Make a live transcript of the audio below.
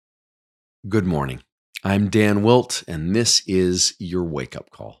Good morning. I'm Dan Wilt, and this is your wake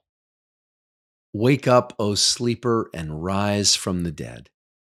up call. Wake up, O sleeper, and rise from the dead,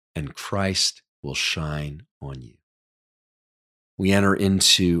 and Christ will shine on you. We enter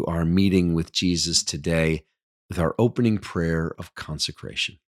into our meeting with Jesus today with our opening prayer of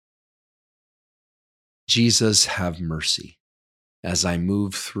consecration. Jesus, have mercy as I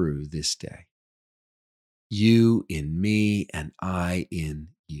move through this day. You in me, and I in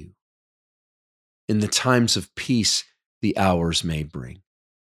you. In the times of peace, the hours may bring.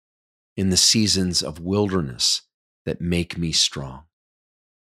 In the seasons of wilderness that make me strong,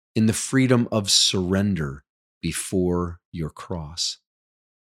 in the freedom of surrender before your cross,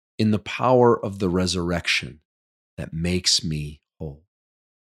 in the power of the resurrection that makes me whole.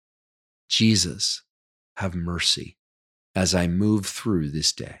 Jesus, have mercy as I move through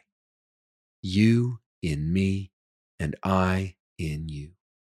this day. You in me, and I in you.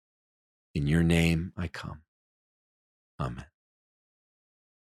 In your name I come. Amen.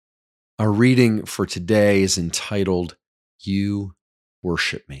 Our reading for today is entitled, You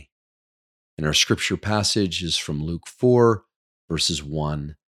Worship Me. And our scripture passage is from Luke 4, verses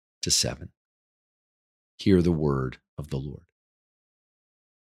 1 to 7. Hear the word of the Lord.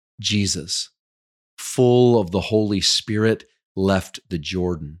 Jesus, full of the Holy Spirit, left the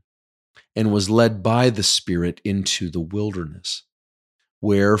Jordan and was led by the Spirit into the wilderness,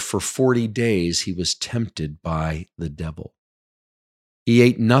 where for 40 days he was tempted by the devil. He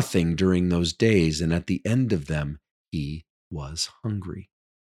ate nothing during those days, and at the end of them he was hungry.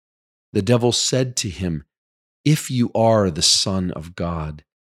 The devil said to him, If you are the Son of God,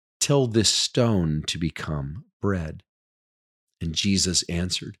 tell this stone to become bread. And Jesus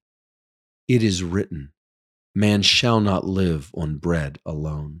answered, It is written, Man shall not live on bread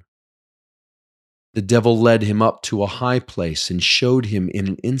alone. The devil led him up to a high place and showed him in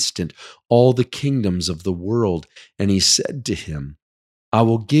an instant all the kingdoms of the world. And he said to him, I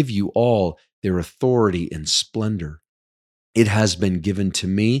will give you all their authority and splendor. It has been given to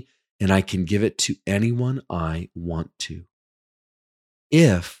me, and I can give it to anyone I want to.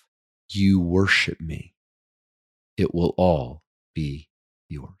 If you worship me, it will all be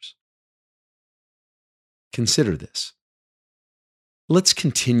yours. Consider this. Let's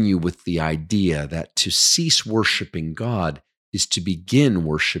continue with the idea that to cease worshiping God is to begin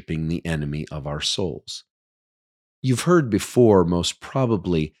worshiping the enemy of our souls. You've heard before, most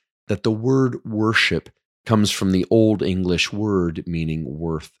probably, that the word worship comes from the Old English word meaning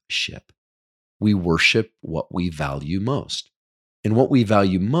worthship. We worship what we value most, and what we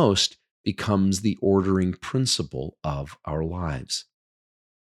value most becomes the ordering principle of our lives.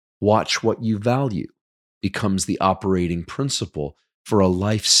 Watch what you value becomes the operating principle for a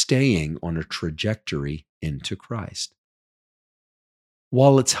life staying on a trajectory into Christ.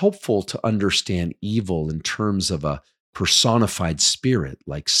 While it's helpful to understand evil in terms of a personified spirit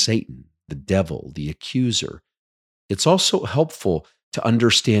like Satan, the devil, the accuser, it's also helpful to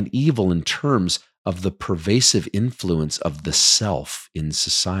understand evil in terms of the pervasive influence of the self in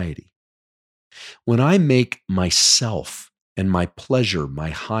society. When I make myself and my pleasure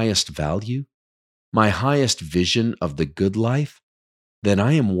my highest value, my highest vision of the good life, then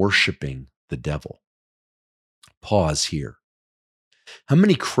I am worshiping the devil. Pause here. How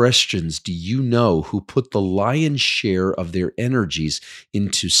many Christians do you know who put the lion's share of their energies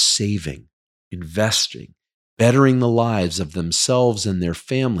into saving, investing, bettering the lives of themselves and their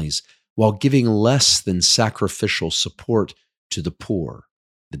families while giving less than sacrificial support to the poor,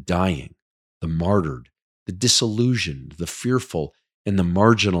 the dying, the martyred, the disillusioned, the fearful, and the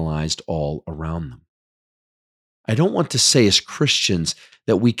marginalized all around them? I don't want to say as Christians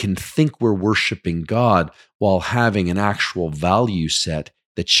that we can think we're worshiping God while having an actual value set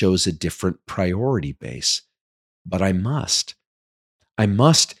that shows a different priority base. But I must. I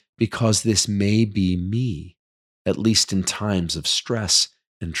must because this may be me, at least in times of stress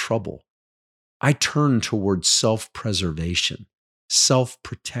and trouble. I turn towards self-preservation,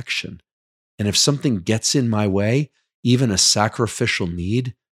 self-protection, and if something gets in my way, even a sacrificial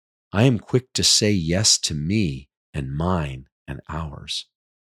need, I am quick to say yes to me and mine and ours.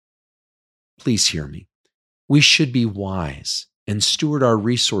 Please hear me. We should be wise and steward our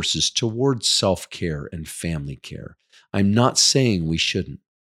resources towards self-care and family care. I'm not saying we shouldn't.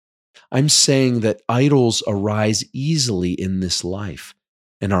 I'm saying that idols arise easily in this life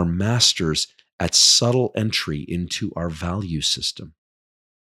and are masters at subtle entry into our value system.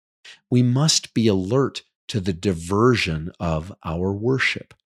 We must be alert to the diversion of our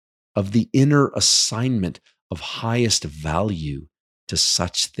worship, of the inner assignment of highest value to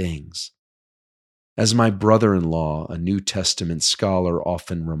such things. As my brother-in-law, a New Testament scholar,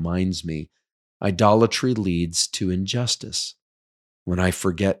 often reminds me, idolatry leads to injustice. When I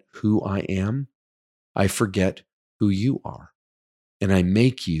forget who I am, I forget who you are, and I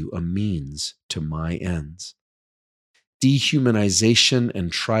make you a means to my ends. Dehumanization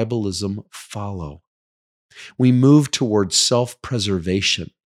and tribalism follow. We move towards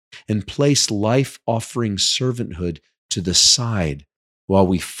self-preservation and place life-offering servanthood to the side while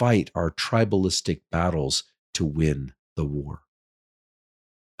we fight our tribalistic battles to win the war.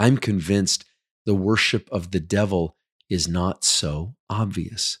 I'm convinced the worship of the devil is not so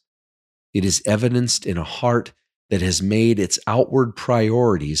obvious. It is evidenced in a heart that has made its outward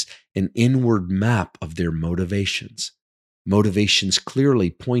priorities an inward map of their motivations. Motivations clearly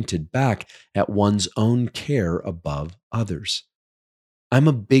pointed back at one's own care above others. I'm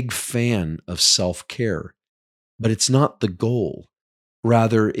a big fan of self-care, but it's not the goal.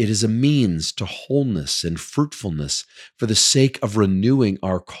 Rather, it is a means to wholeness and fruitfulness for the sake of renewing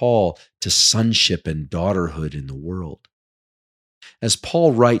our call to sonship and daughterhood in the world. As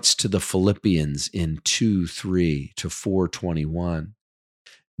Paul writes to the Philippians in 2:3 to 4:21,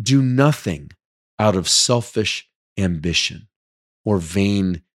 do nothing out of selfish ambition or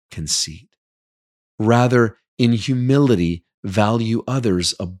vain conceit. Rather, in humility, value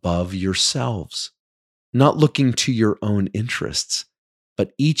others above yourselves, not looking to your own interests,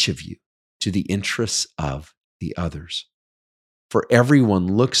 but each of you to the interests of the others. For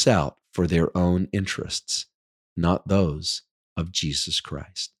everyone looks out for their own interests, not those of Jesus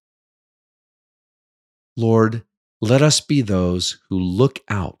Christ. Lord, let us be those who look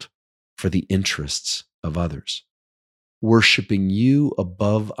out for the interests of others, worshiping you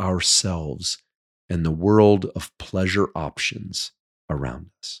above ourselves and the world of pleasure options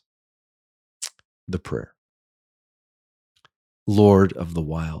around us. The prayer. Lord of the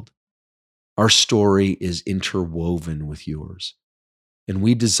wild, our story is interwoven with yours, and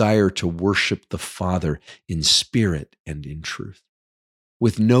we desire to worship the Father in spirit and in truth,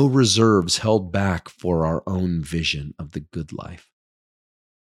 with no reserves held back for our own vision of the good life.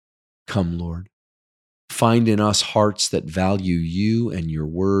 Come, Lord, find in us hearts that value you and your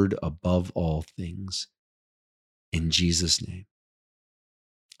word above all things. In Jesus' name,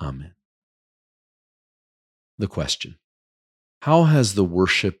 amen. The question: how has the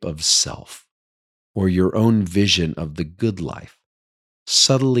worship of self, or your own vision of the good life,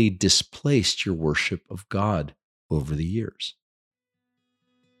 subtly displaced your worship of God over the years?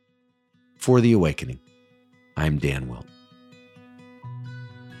 For The Awakening, I'm Dan Wilt.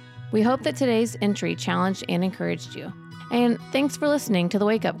 We hope that today's entry challenged and encouraged you. And thanks for listening to The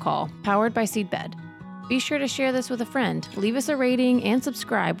Wake Up Call, powered by Seedbed. Be sure to share this with a friend, leave us a rating, and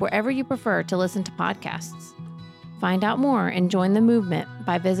subscribe wherever you prefer to listen to podcasts. Find out more and join the movement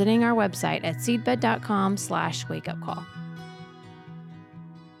by visiting our website at seedbed.com/wakeupcall.